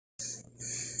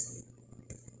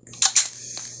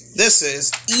This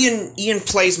is Ian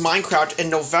plays Minecraft in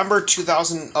November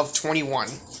 2021.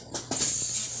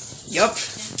 Yup.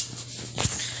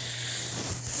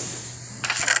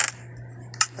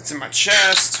 That's in my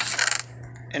chest.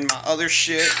 And my other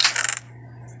shit.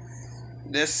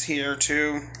 This here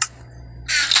too.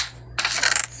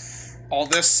 All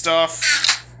this stuff.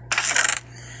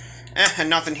 And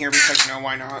nothing here because, you know,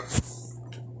 why not?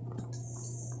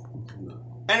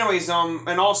 Anyways,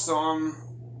 and also,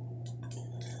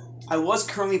 I was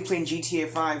currently playing GTA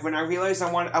 5 when I realized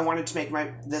I wanted to make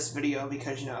this video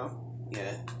because, you know,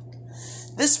 yeah.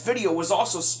 This video was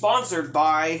also sponsored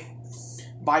by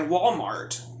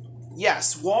Walmart.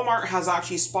 Yes, Walmart has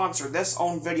actually sponsored this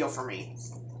own video for me.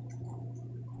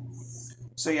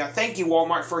 So yeah, thank you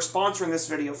Walmart for sponsoring this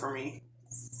video for me.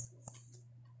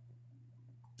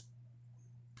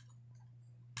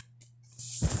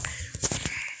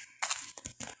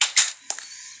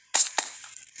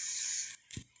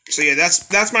 So yeah,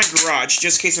 that's my garage,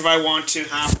 just in case if I want to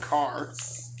have a car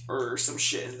or some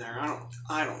shit in there.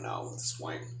 I don't know at this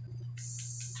point.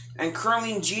 And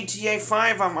currently in GTA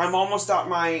 5, I'm almost at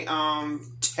my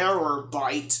terror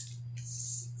bite,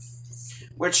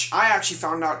 which I actually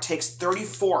found out takes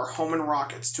 34 homing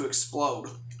rockets to explode.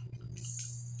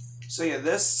 So yeah,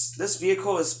 this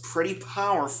vehicle is pretty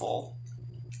powerful.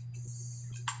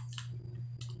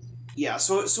 Yeah,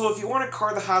 so if you want a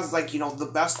car that has, like, you know, the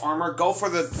best armor, go for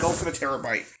the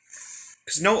Terrorbyte.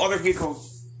 Because no other vehicle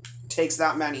takes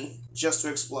that many just to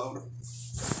explode.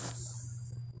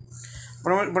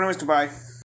 But anyways, goodbye.